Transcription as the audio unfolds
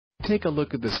take a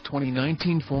look at this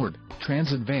 2019 Ford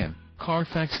Transit van.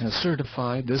 Carfax has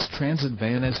certified this Transit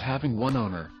van as having one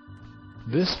owner.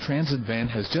 This Transit van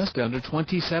has just under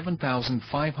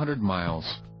 27,500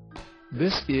 miles.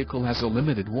 This vehicle has a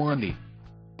limited warranty.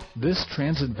 This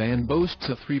Transit van boasts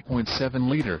a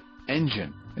 3.7-liter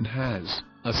engine and has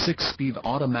a 6-speed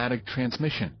automatic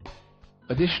transmission.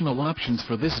 Additional options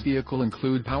for this vehicle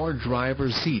include power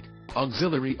driver's seat,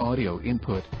 auxiliary audio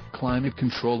input, climate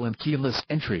control and keyless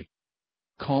entry.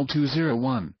 Call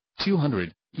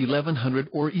 201-200-1100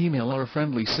 or email our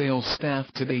friendly sales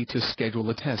staff today to schedule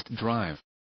a test drive.